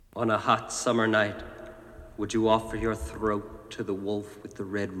On a hot summer night, would you offer your throat to the wolf with the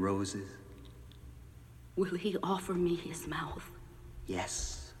red roses? Will he offer me his mouth?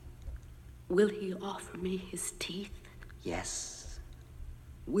 Yes. Will he offer me his teeth? Yes.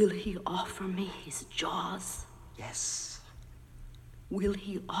 Will he offer me his jaws? Yes. Will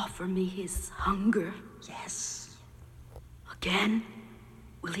he offer me his hunger? Yes. Again?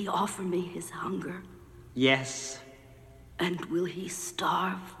 Will he offer me his hunger? Yes. And will he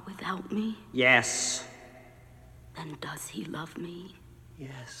starve without me? Yes. Then does he love me?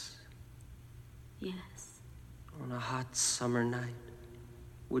 Yes. Yes. On a hot summer night,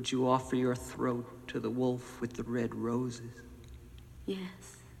 would you offer your throat to the wolf with the red roses?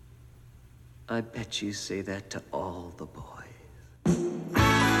 Yes. I bet you say that to all the boys.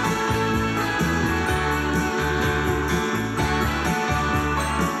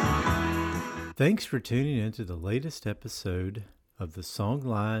 Thanks for tuning into the latest episode of the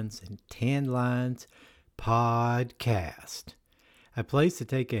Songlines and Tan Lines podcast, a place to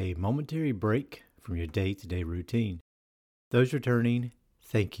take a momentary break from your day-to-day routine. Those returning,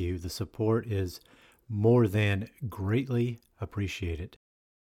 thank you. The support is more than greatly appreciated.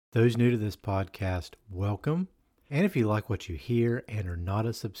 Those new to this podcast, welcome. And if you like what you hear and are not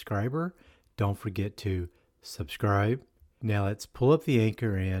a subscriber, don't forget to subscribe. Now let's pull up the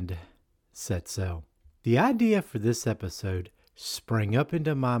anchor and set sail. The idea for this episode sprang up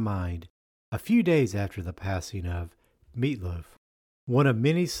into my mind a few days after the passing of Meat Loaf, one of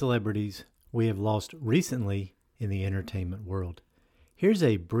many celebrities we have lost recently in the entertainment world. Here's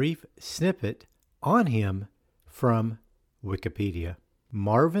a brief snippet on him from Wikipedia.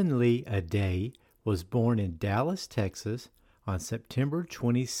 Marvin Lee Aday was born in Dallas, Texas on September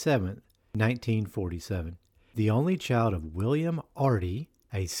 27, 1947. The only child of William Arty,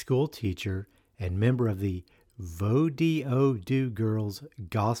 a school teacher and member of the Vo-D-O-Do Girls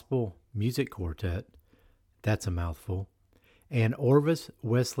Gospel Music Quartet, that's a mouthful, and Orvis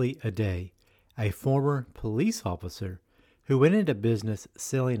Wesley Aday, a former police officer who went into business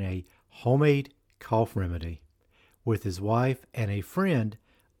selling a homemade cough remedy with his wife and a friend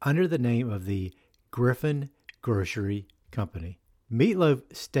under the name of the Griffin Grocery Company. Meat Loaf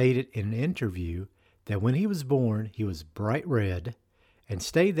stated in an interview that when he was born, he was bright red and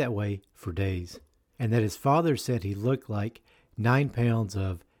stayed that way for days, and that his father said he looked like 9 pounds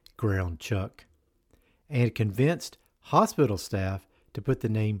of ground chuck, and convinced hospital staff to put the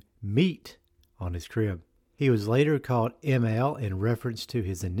name Meat on his crib. He was later called ML in reference to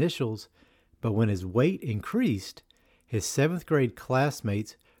his initials, but when his weight increased, his 7th grade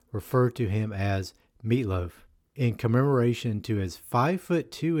classmates referred to him as Meatloaf in commemoration to his 5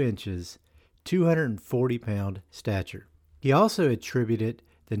 foot 2 inches, 240-pound stature. He also attributed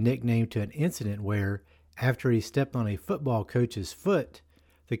the nickname to an incident where, after he stepped on a football coach's foot,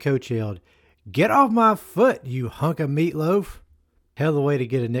 the coach yelled, "Get off my foot, you hunk of meatloaf!" Hell of a way to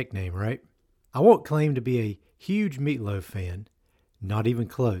get a nickname, right? I won't claim to be a huge Meatloaf fan, not even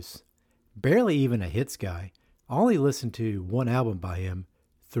close. Barely even a hits guy. I only listened to one album by him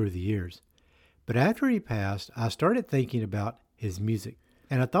through the years. But after he passed, I started thinking about his music,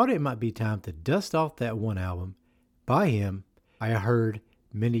 and I thought it might be time to dust off that one album by him I heard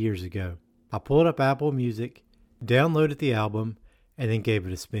many years ago. I pulled up Apple Music, downloaded the album, and then gave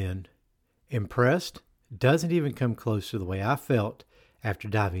it a spin. Impressed? Doesn't even come close to the way I felt after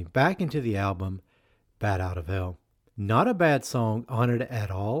diving back into the album Bat Out of Hell. Not a bad song on it at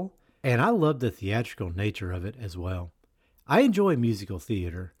all, and I love the theatrical nature of it as well. I enjoy musical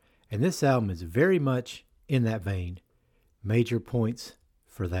theater, and this album is very much in that vein. Major points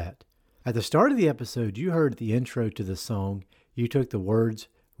for that. At the start of the episode, you heard the intro to the song, You Took the Words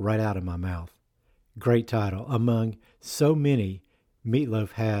Right Out of My Mouth. Great title, among so many Meat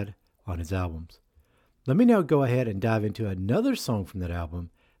Loaf had on his albums. Let me now go ahead and dive into another song from that album,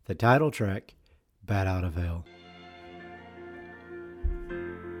 the title track, Bat Out of Hell.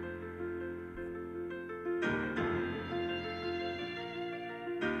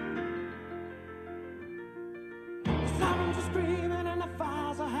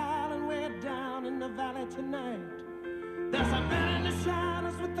 Tonight, there's a man in the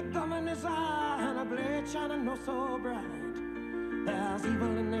shadows with the gum in his eye and a blade shining oh so bright. There's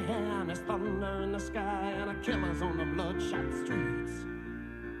evil in the air and there's thunder in the sky and a killer's on the bloodshot streets.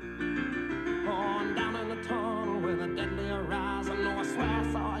 Oh, and down in the tunnel where the deadly horizon, oh, I swear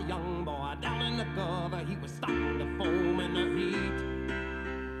I saw a young boy down in the gutter. He was starting to foam in the heat.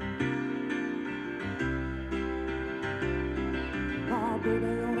 Oh, baby,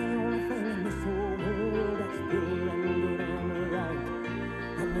 you're the only thing in this whole world that's pure and good and right.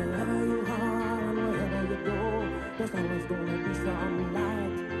 And wherever you are and wherever you go, there's always gonna be some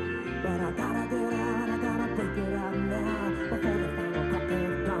light.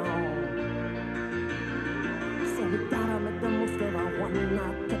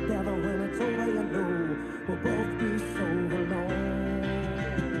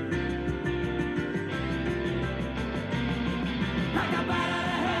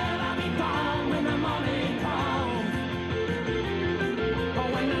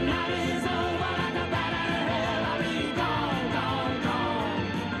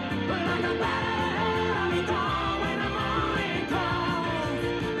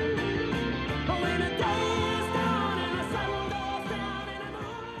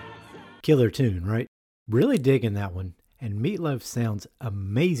 Killer tune, right? Really digging that one, and Meatloaf sounds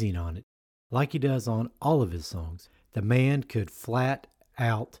amazing on it, like he does on all of his songs. The man could flat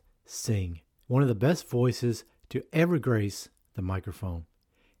out sing. One of the best voices to ever grace the microphone.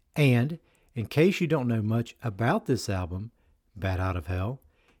 And in case you don't know much about this album, Bat Out of Hell,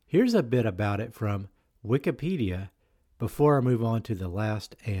 here's a bit about it from Wikipedia before I move on to the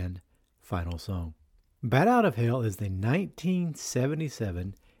last and final song. Bat Out of Hell is the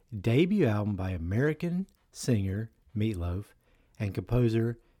 1977 debut album by American singer Meatloaf and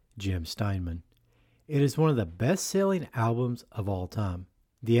composer Jim Steinman. It is one of the best-selling albums of all time.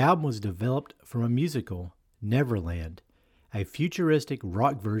 The album was developed from a musical, Neverland, a futuristic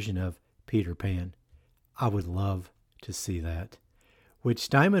rock version of Peter Pan. I would love to see that, which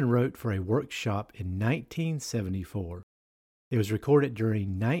Steinman wrote for a workshop in 1974. It was recorded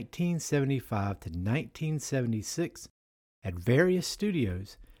during 1975 to 1976 at various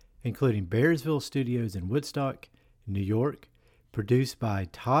studios, including Bearsville Studios in Woodstock, New York, produced by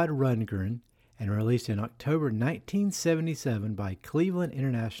Todd Rundgren, and released in October 1977 by Cleveland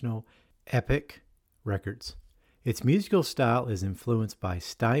International Epic Records. Its musical style is influenced by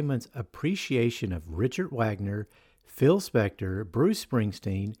Steinman's appreciation of Richard Wagner, Phil Spector, Bruce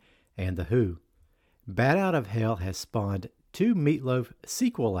Springsteen, and The Who. Bat Out of Hell has spawned 2 Meatloaf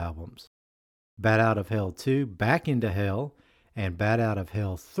sequel albums, Bat Out of Hell 2, Back into Hell, and Bat Out of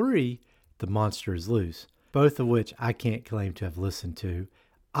Hell 3, The Monster is Loose, both of which I can't claim to have listened to.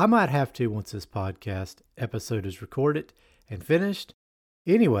 I might have to once this podcast episode is recorded and finished.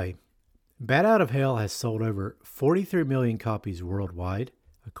 Anyway, Bat Out of Hell has sold over 43 million copies worldwide,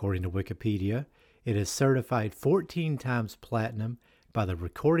 according to Wikipedia. It is certified 14 times platinum by the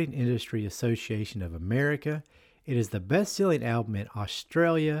Recording Industry Association of America. It is the best-selling album in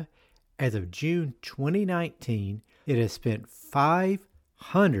Australia. As of June 2019, it has spent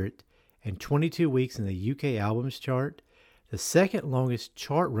 522 weeks in the UK Albums Chart, the second longest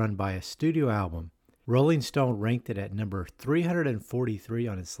chart run by a studio album. Rolling Stone ranked it at number 343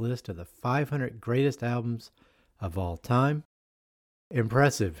 on its list of the 500 greatest albums of all time.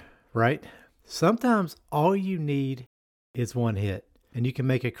 Impressive, right? Sometimes all you need is one hit, and you can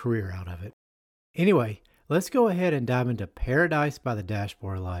make a career out of it. Anyway, let's go ahead and dive into Paradise by the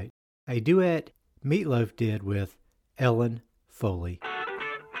Dashboard Light, a duet Meatloaf did with Ellen Foley.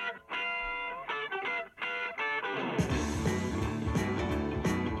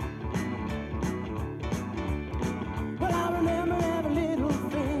 Well, I remember every little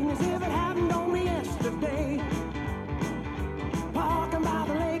thing as if it happened only yesterday. Walking by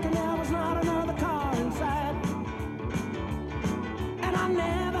the lake and there was not another car inside. And I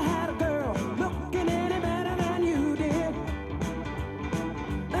never had a girl looking any better than you did.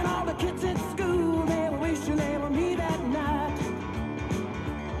 And all the kids at school, they were wishing they were me that night.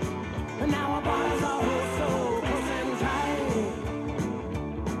 And now our bodies are so close and tight.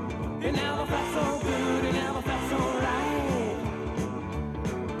 It never felt so good, it never felt so right.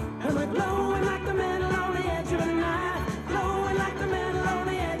 And we're glowing like the metal on the edge of a knife. Glowing like the metal on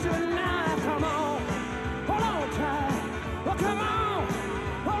the edge of a knife. Come on, hold on tight. Well, come on,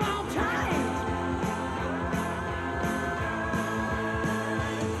 hold on tight.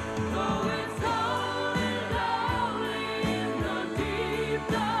 Going slowly, slowly in the deep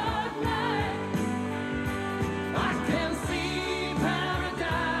dark night. I can see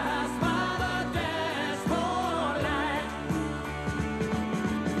paradise by the dashboard light.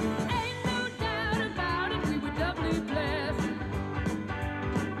 Ain't no doubt about it, we were doubly blessed.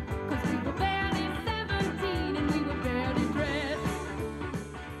 'Cause we were barely 17 and we were barely dressed.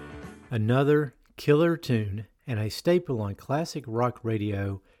 Another killer tune and a staple on classic rock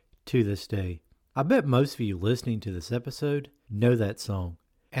radio to this day. I bet most of you listening to this episode know that song.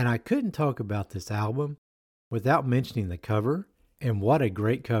 And I couldn't talk about this album without mentioning the cover, and what a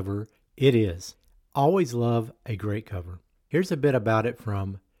great cover it is. Always love a great cover. Here's a bit about it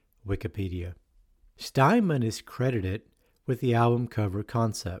from Wikipedia. Steinman is credited with the album cover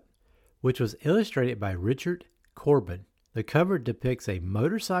concept, which was illustrated by Richard Corbin. The cover depicts a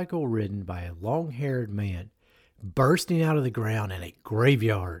motorcycle ridden by a long-haired man bursting out of the ground in a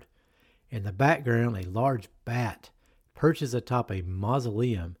graveyard. In the background, a large bat perches atop a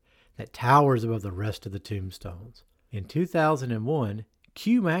mausoleum that towers above the rest of the tombstones. In 2001,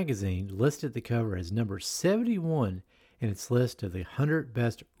 Q Magazine listed the cover as number 71 in its list of the 100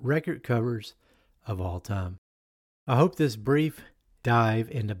 best record covers of all time. I hope this brief dive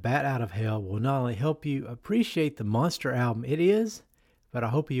into Bat Out of Hell will not only help you appreciate the monster album it is, but I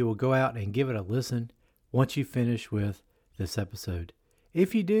hope you will go out and give it a listen once you finish with this episode.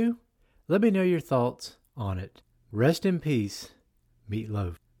 If you do, let me know your thoughts on it. Rest in peace,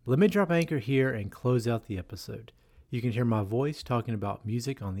 Meatloaf. Let me drop anchor here and close out the episode. You can hear my voice talking about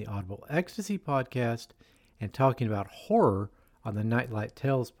music on the Audible Ecstasy podcast and talking about horror on the Nightlight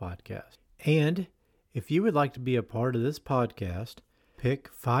Tales podcast. And if you would like to be a part of this podcast, pick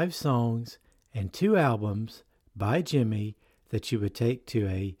 5 songs and 2 albums by Jimmy that you would take to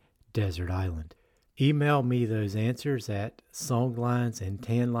a desert island. Email me those answers at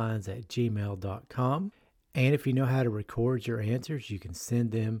songlinesandtanlines@gmail.com. And if you know how to record your answers, you can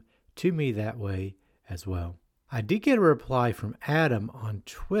send them to me that way as well. I did get a reply from Adam on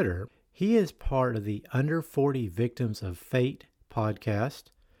Twitter. He is part of the Under 40 Victims of Fate podcast,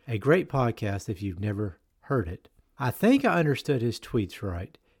 a great podcast if you've never heard it. I think I understood his tweets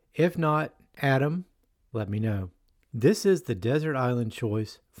right. If not, Adam, let me know. This is the Desert Island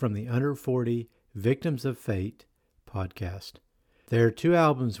choice from the Under 40 Victims of Fate podcast. Their 2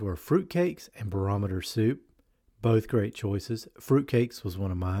 albums were Fruitcakes and Barometer Soup, both great choices. Fruitcakes was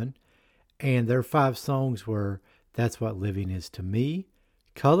one of mine. And their 5 songs were That's What Living Is to Me,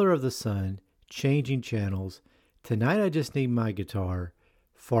 Color of the Sun, Changing Channels, Tonight I Just Need My Guitar,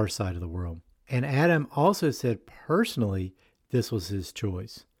 Far Side of the World. And Adam also said personally this was his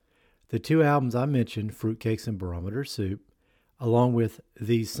choice. The 2 albums I mentioned, Fruitcakes and Barometer Soup, along with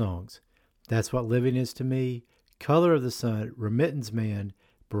these songs, That's What Living Is to Me, Color of the Sun, Remittance Man,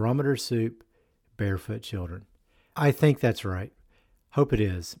 Barometer Soup, Barefoot Children. I think that's right. Hope it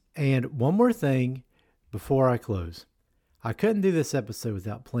is. And one more thing before I close. I couldn't do this episode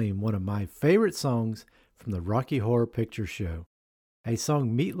without playing one of my favorite songs from the Rocky Horror Picture Show, a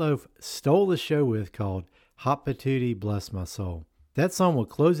song Meatloaf stole the show with called Hot Patootie Bless My Soul. That song will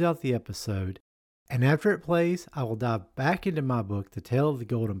close out the episode, and after it plays, I will dive back into my book, The Tale of the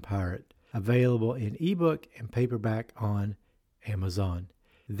Golden Pirate, available in ebook and paperback on Amazon.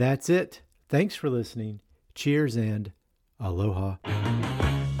 That's it. Thanks for listening. Cheers and aloha.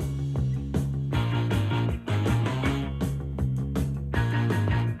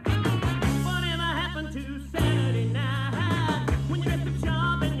 Whatever happened to Saturday night when you left the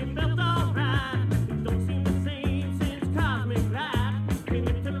job and you felt alright? It don't seem the same since Cosmic Light came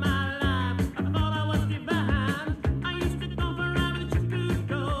into my life. I thought I was divine. I used to go for rides with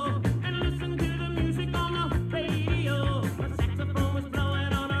Chico and listen to the music on the radio. My saxophone was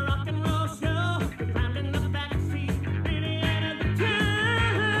blowing on a rock and roll show. Climbed in the backseat, really had a good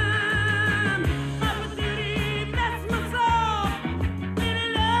time. Papa Judy, bless my soul. Really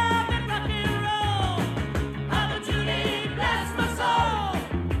love that rock and roll. Papa Judy, bless my soul.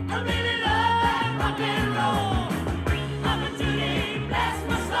 I really love that rock and roll. Papa Judy, bless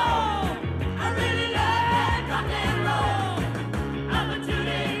my soul. I really love that rock and roll. Papa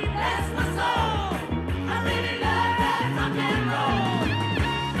Judy, bless my soul. I really love that rock and roll.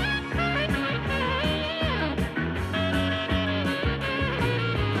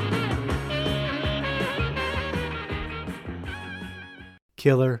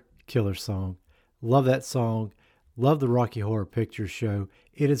 Killer song. Love that song. Love the Rocky Horror Picture Show.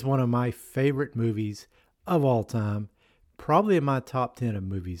 It is one of my favorite movies of all time. Probably in my top 10 of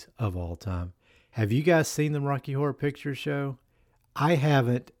movies of all time. Have you guys seen the Rocky Horror Picture Show? I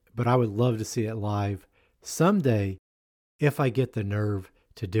haven't, but I would love to see it live someday if I get the nerve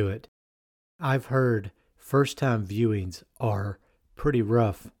to do it. I've heard first-time viewings are pretty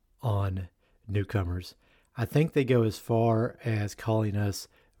rough on newcomers. I think they go as far as calling us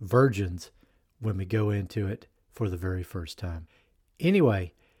virgins when we go into it for the very first time.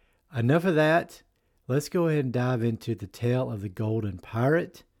 Anyway, enough of that. Let's go ahead and dive into the tale of the Golden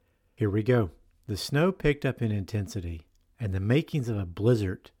Pirate. Here we go. The snow picked up in intensity, and the makings of a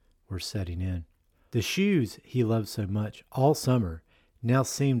blizzard were setting in. The shoes he loved so much all summer now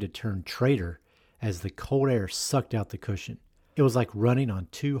seemed to turn traitor as the cold air sucked out the cushion. It was like running on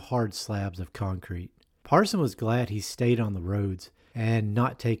 2 hard slabs of concrete. Parson was glad he stayed on the roads and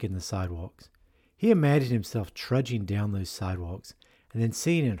not taken the sidewalks. He imagined himself trudging down those sidewalks and then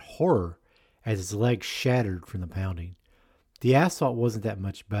seeing in horror as his legs shattered from the pounding. The asphalt wasn't that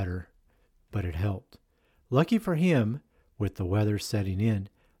much better, but it helped. Lucky for him, with the weather setting in,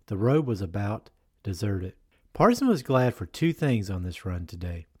 the road was about deserted. Parson was glad for 2 things on this run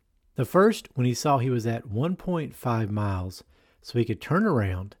today. The first, when he saw he was at 1.5 miles, so he could turn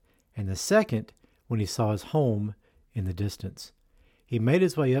around, and the second, when he saw his home in the distance. He made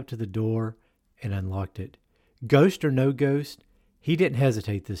his way up to the door and unlocked it. Ghost or no ghost, he didn't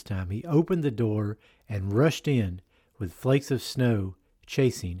hesitate this time. He opened the door and rushed in with flakes of snow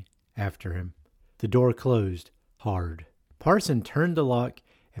chasing after him. The door closed hard. Parson turned the lock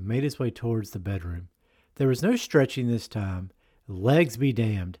and made his way towards the bedroom. There was no stretching this time. Legs be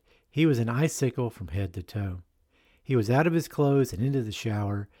damned. He was an icicle from head to toe. He He was out of his clothes and into the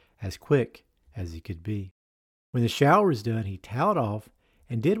shower as quick as he could be. When the shower was done, he toweled off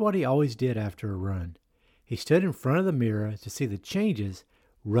and did what he always did after a run. He stood in front of the mirror to see the changes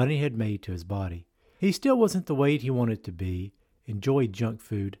running had made to his body. He still wasn't the weight he wanted to be, enjoyed junk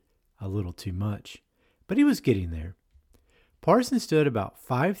food a little too much, but he was getting there. Parson stood about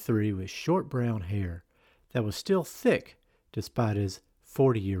 5'3" with short brown hair that was still thick despite his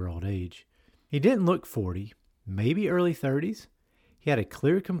 40-year-old age. He didn't look 40, maybe early 30s. He had a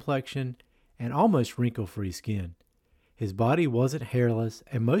clear complexion and almost wrinkle-free skin. His body wasn't hairless,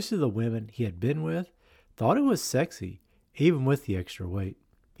 and most of the women he had been with thought it was sexy, even with the extra weight.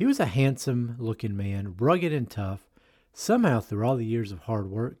 He was a handsome-looking man, rugged and tough. Somehow, through all the years of hard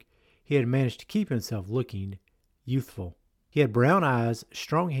work, he had managed to keep himself looking youthful. He had brown eyes,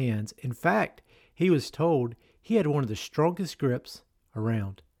 strong hands. In fact, he was told he had one of the strongest grips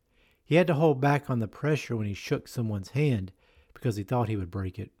around. He had to hold back on the pressure when he shook someone's hand because he thought he would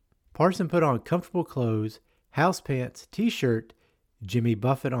break it. Parson put on comfortable clothes, house pants, t-shirt, Jimmy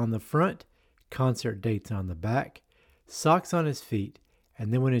Buffett on the front, concert dates on the back, socks on his feet,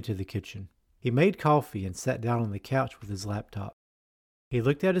 and then went into the kitchen. He made coffee and sat down on the couch with his laptop. He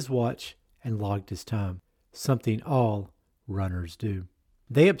looked at his watch and logged his time, something all runners do.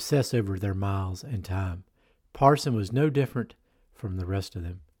 They obsess over their miles and time. Parson was no different from the rest of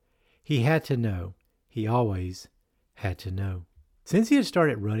them. He had to know. He always had to know. Since he had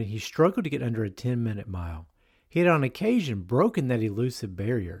started running, he struggled to get under a 10-minute mile. He had on occasion broken that elusive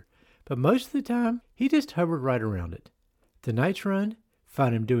barrier, but most of the time, he just hovered right around it. Tonight's run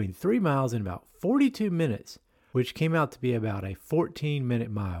found him doing 3 miles in about 42 minutes, which came out to be about a 14-minute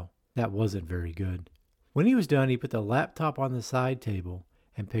mile. That wasn't very good. When he was done, he put the laptop on the side table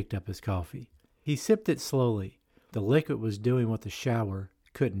and picked up his coffee. He sipped it slowly. The liquid was doing what the shower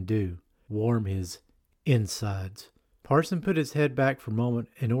couldn't do, warm his insides. Parson put his head back for a moment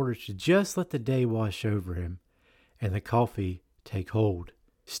in order to just let the day wash over him and the coffee take hold.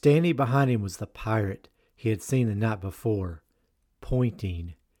 Standing behind him was the pirate he had seen the night before,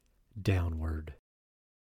 pointing downward.